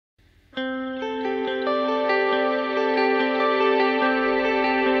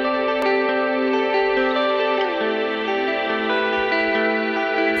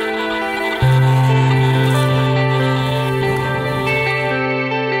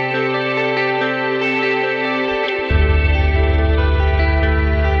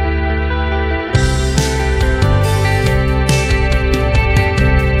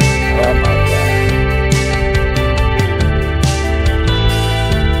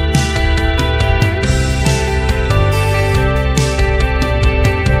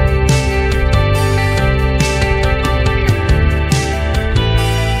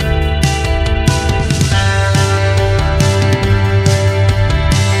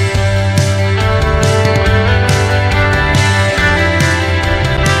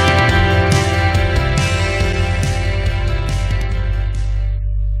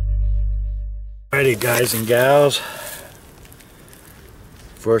guys and gals.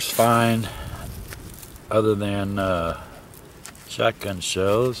 First find other than shotgun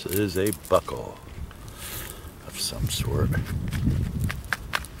shells is a buckle of some sort.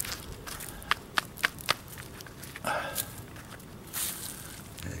 There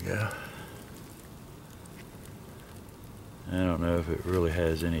you go. I don't know if it really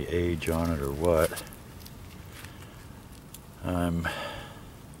has any age on it or what. I'm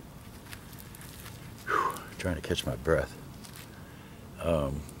trying to catch my breath.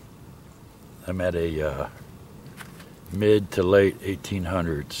 I'm at a mid to late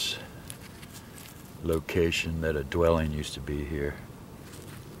 1800s location that a dwelling used to be here.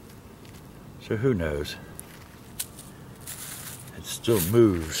 So who knows? It still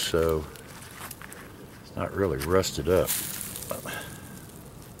moves, so it's not really rusted up.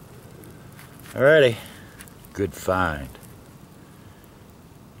 Alrighty, good find.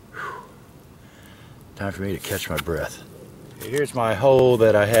 Time for me to catch my breath. Here's my hole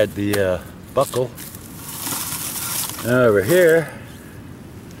that I had the buckle. Over here,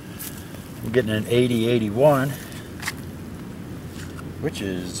 I'm getting an 80-81, which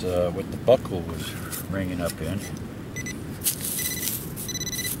is what the buckle was ringing up in.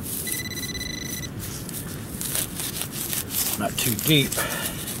 Not too deep,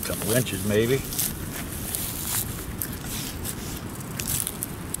 a couple inches maybe.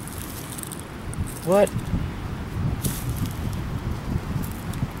 What?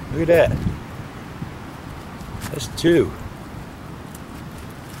 Look at that. That's two.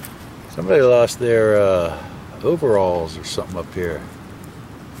 Somebody lost their overalls or something up here.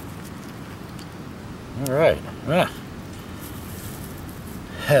 All right. Let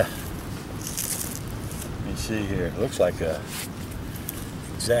me see here. It looks like a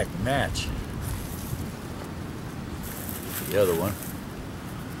exact match. The other one.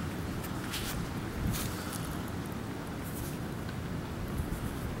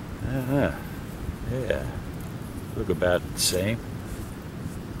 Yeah, look about the same.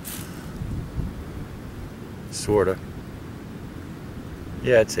 Sorta.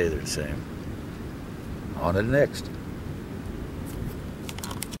 Yeah, I'd say they're the same. On to the next.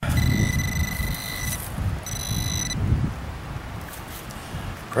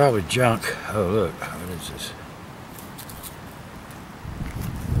 Probably junk. Oh look, what is this?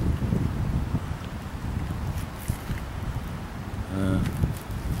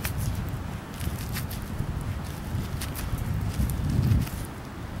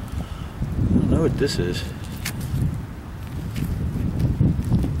 I don't know what this is.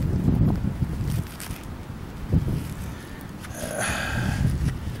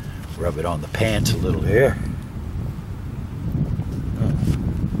 Rub it on the pants a little here.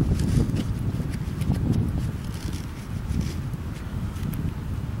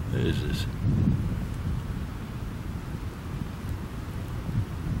 What is this?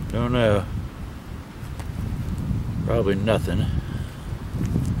 Don't know. Probably nothing.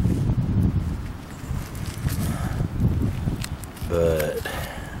 But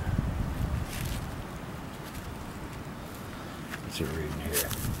what's it reading here?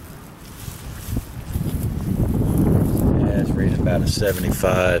 Yeah, it's reading about a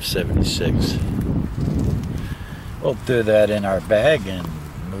 75, 76. We'll do that in our bag and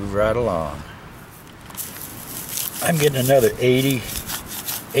move right along. I'm getting another 80,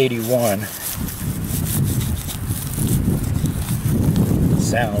 81.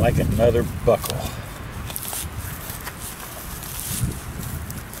 Sound like another buckle.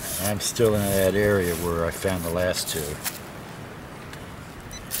 I'm still in that area where I found the last two.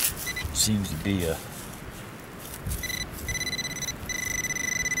 Seems to be a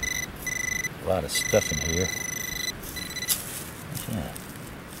lot of stuff in here. What's that?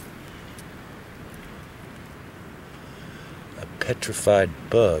 A petrified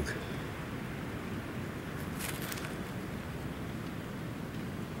bug.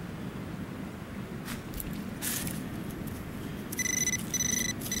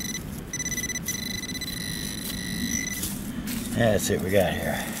 That's it we got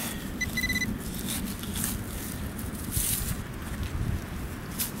here.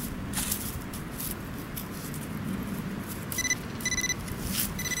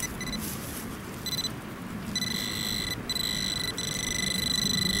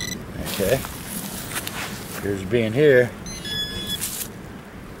 Okay. Here's being here.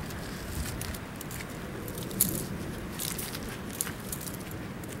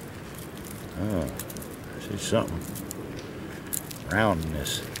 Oh, I see something.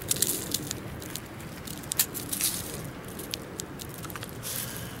 Roundness.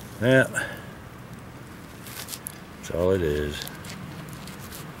 Yeah, that's all it is.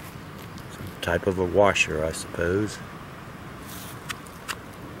 Some type of a washer, I suppose.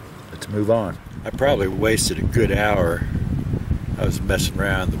 Let's move on. I probably wasted a good hour. I was messing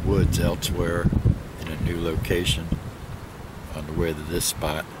around in the woods elsewhere in a new location on the way to this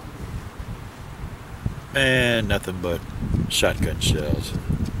spot. And nothing but shotgun shells. And,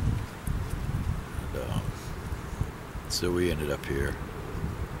 so we ended up here.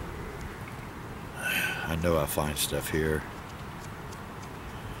 I know I'll find stuff here.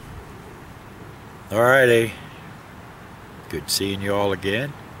 Alrighty. Good seeing you all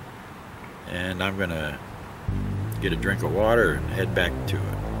again. And I'm gonna get a drink of water and head back to it.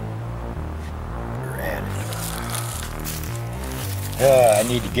 We're at it. I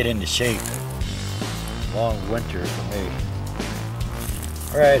need to get into shape. Long winter for me.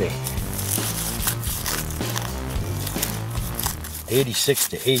 Alrighty. 86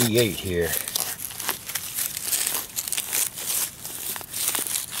 to 88 here.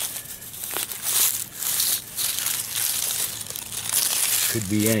 Could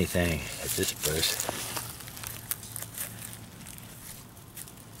be anything at this place.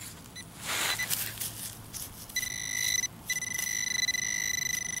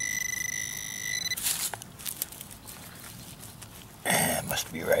 It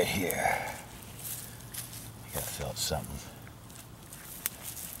must be right here. I gotta felt something.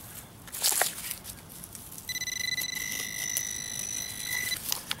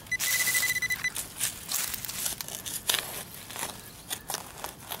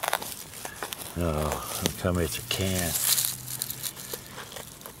 Oh, don't tell me it's a can.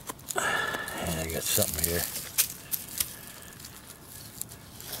 Yeah, I got something here.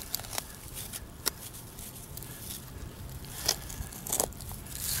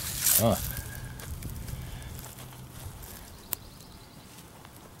 Huh.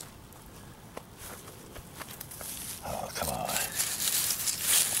 Oh, come on.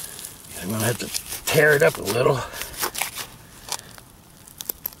 I'm gonna have to tear it up a little.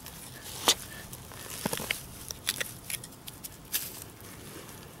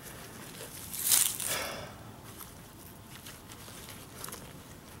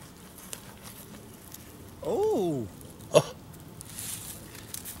 Oh. Oh.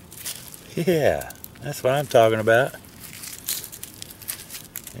 Yeah, that's what I'm talking about.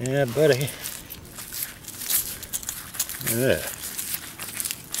 Yeah, buddy. Yeah.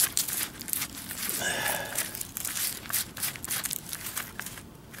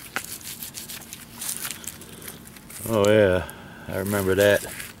 Oh yeah, I remember that.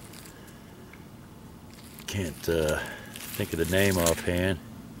 Can't think of the name offhand.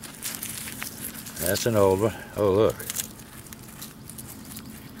 That's an old one. Oh look.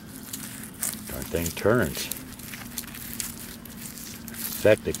 Darn thing turns. In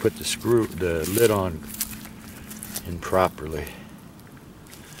fact, they put the lid on improperly.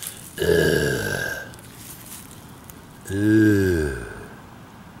 Ugh. Ugh.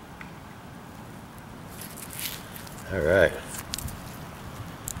 Alright.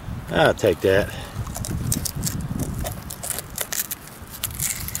 I'll take that.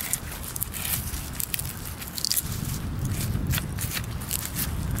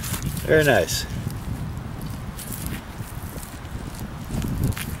 Very nice.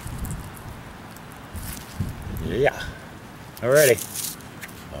 Yeah. Alrighty.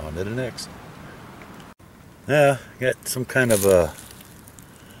 On to the next. Now, got some kind of a,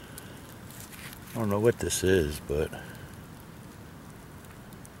 I don't know what this is, but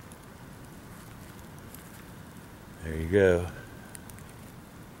there you go.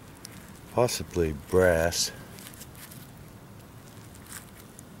 Possibly brass.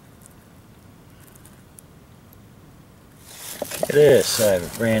 Look at this I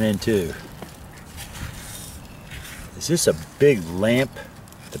ran into. Is this a big lamp?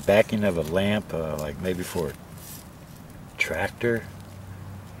 The backing of a lamp, like maybe for a tractor?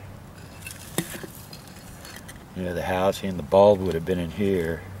 You know, the housing and the bulb would have been in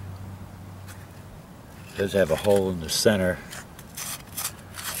here. It does have a hole in the center.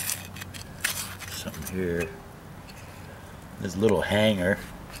 Something here. This little hanger.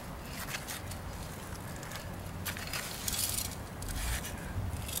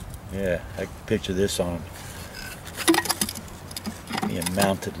 Yeah, I can picture this on being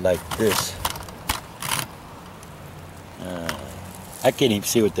mounted like this. I can't even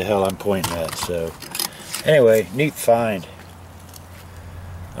see what the hell I'm pointing at, so anyway, neat find.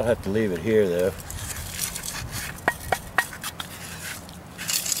 I'll have to leave it here though.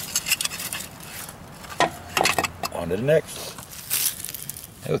 On to the next.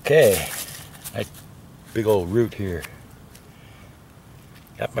 Okay, that big old root here.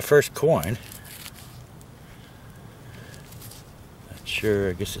 Got my first coin. Not sure,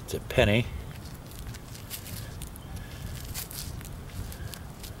 I guess it's a penny.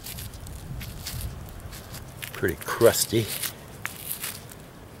 pretty crusty.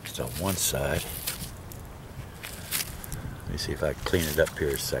 Just on one side. Let me see if I can clean it up here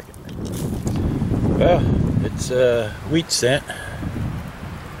a second. Well, it's wheat scent.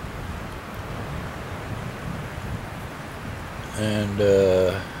 And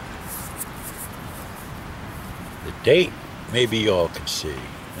the date, maybe y'all can see.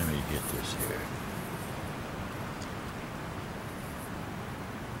 Let me get this here.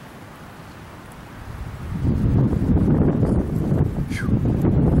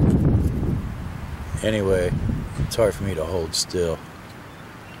 Anyway, it's hard for me to hold still.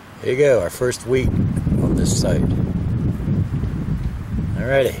 There you go, our first wheat on this site.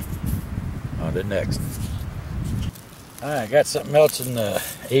 Alrighty, on to the next. I got something else in the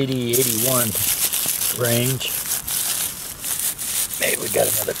 80-81 range. Maybe we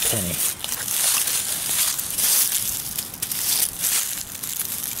got another penny.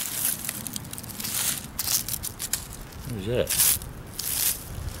 Who's that?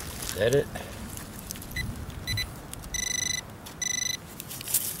 Is that it?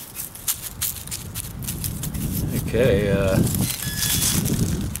 Okay, yeah.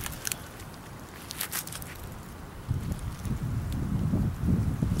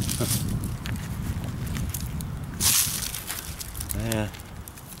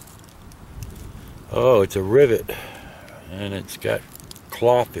 Oh, it's a rivet, and it's got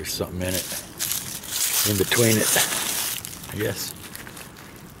cloth or something in it, in between it, I guess.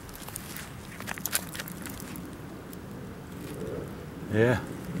 Yeah.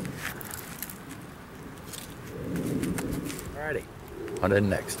 Alrighty, on to the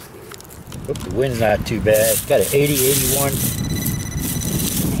next. Hope the wind's not too bad. It's got an 80-81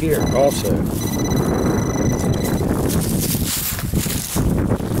 here also.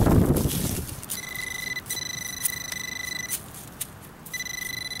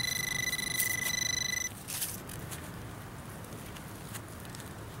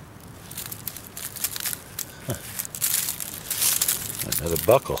 Another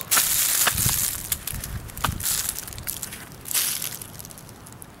buckle.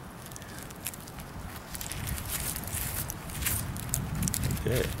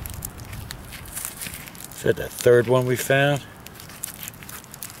 Okay. Is that the third one we found?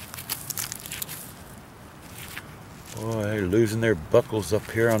 Boy, they're losing their buckles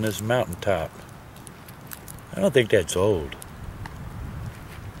up here on this mountaintop. I don't think that's old.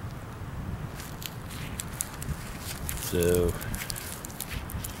 So,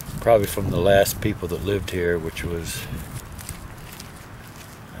 probably from the last people that lived here, which was,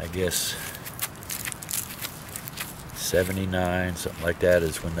 I guess, 79, something like that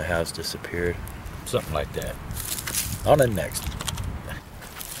is when the house disappeared. Something like that. On to the next.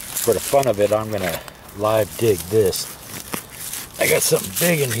 For the fun of it, I'm going to live dig this. I got something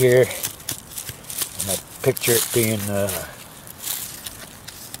big in here, and I picture it being a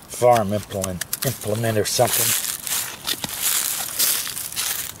farm implement or something.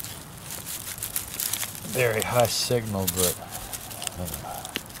 Very high signal, but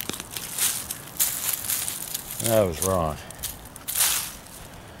I was wrong.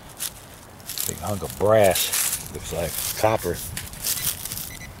 Big hunk of brass. Looks like copper.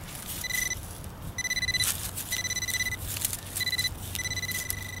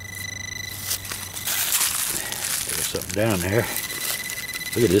 There's something down there.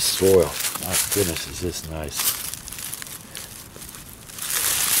 Look at this soil. My goodness, is this nice.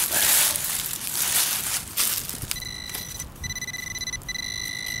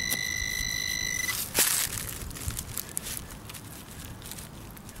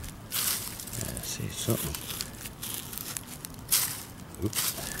 See something.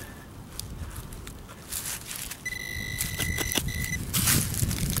 Oops.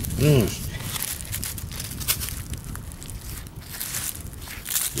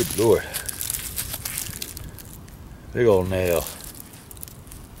 Good Lord. Big old nail.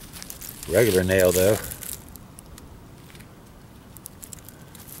 Regular nail though.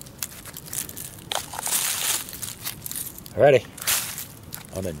 Alrighty.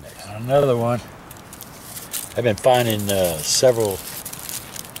 On the next. Another one. I've been finding several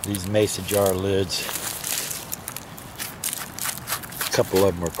of these mason jar lids. A couple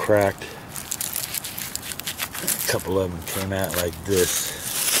of them were cracked. A couple of them came out like this,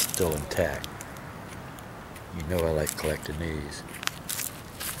 still intact. You know I like collecting these.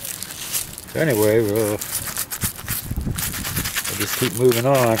 So anyway, we'll just keep moving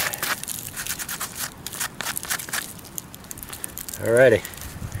on. Alrighty,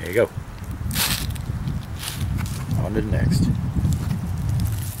 here you go. On to the next.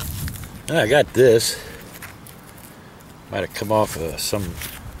 I got this. Might have come off of some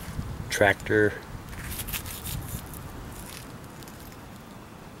tractor.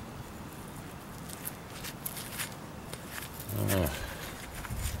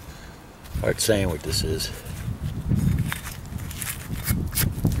 start saying what this is.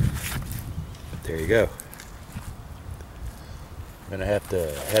 But there you go. I'm gonna have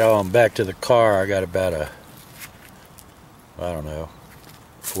to head on back to the car. I got about a, I don't know,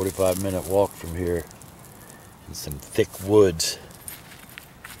 45-minute walk from here in some thick woods.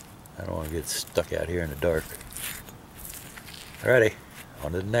 I don't want to get stuck out here in the dark. Alrighty,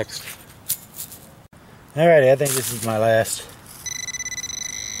 on to the next. Alrighty, I think this is my last.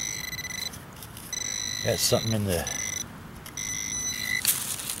 Got something in the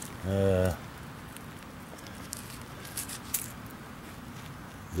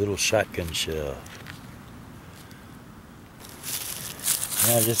little shotgun shell.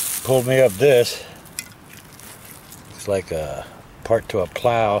 And I just pulled me up this. Looks like a part to a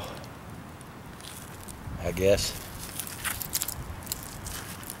plow, I guess.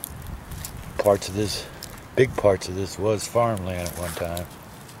 Parts of this, big parts of this was farmland at one time.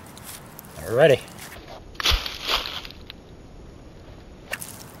 Alrighty.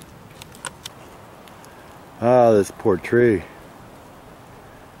 Ah, this poor tree.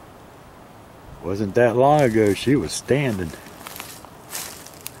 Wasn't that long ago she was standing.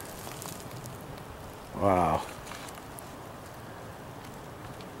 Wow.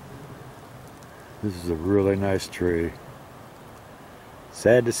 This is a really nice tree.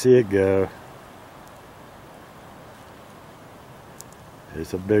 Sad to see it go.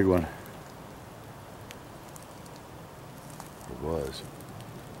 It's a big one. It was.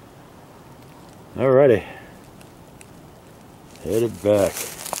 Alrighty. Headed back.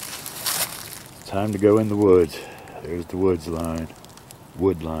 Time to go in the woods. There's the woods line.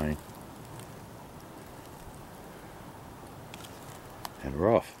 Wood line. And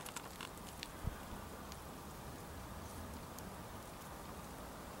we're off.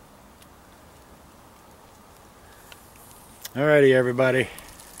 Alrighty, everybody.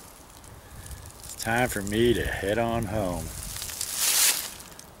 It's time for me to head on home.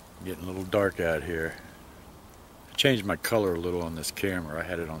 Getting a little dark out here. I changed my color a little on this camera. I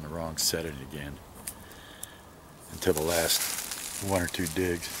had it on the wrong setting again until the last one or two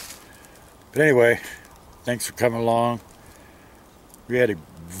digs. But anyway, thanks for coming along. We had a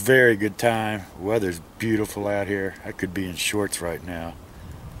very good time. The weather's beautiful out here. I could be in shorts right now.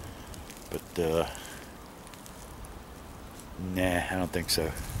 But nah, I don't think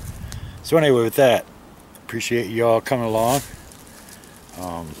so. So anyway, with that, appreciate you all coming along.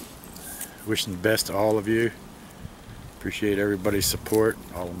 Wishing the best to all of you. Appreciate everybody's support,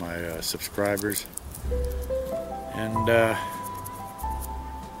 all of my subscribers. And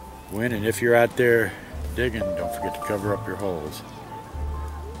when and if you're out there digging, don't forget to cover up your holes.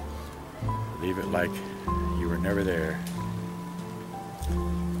 Leave it like you were never there.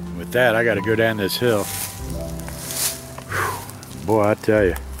 With that, I got to go down this hill. Whew. Boy, I tell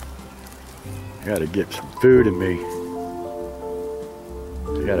you, I got to get some food in me.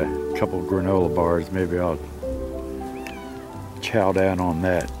 I got a couple of granola bars. Maybe I'll chow down on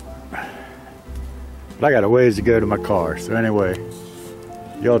that. But I got a ways to go to my car. So anyway,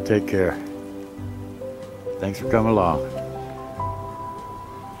 y'all take care. Thanks for coming along.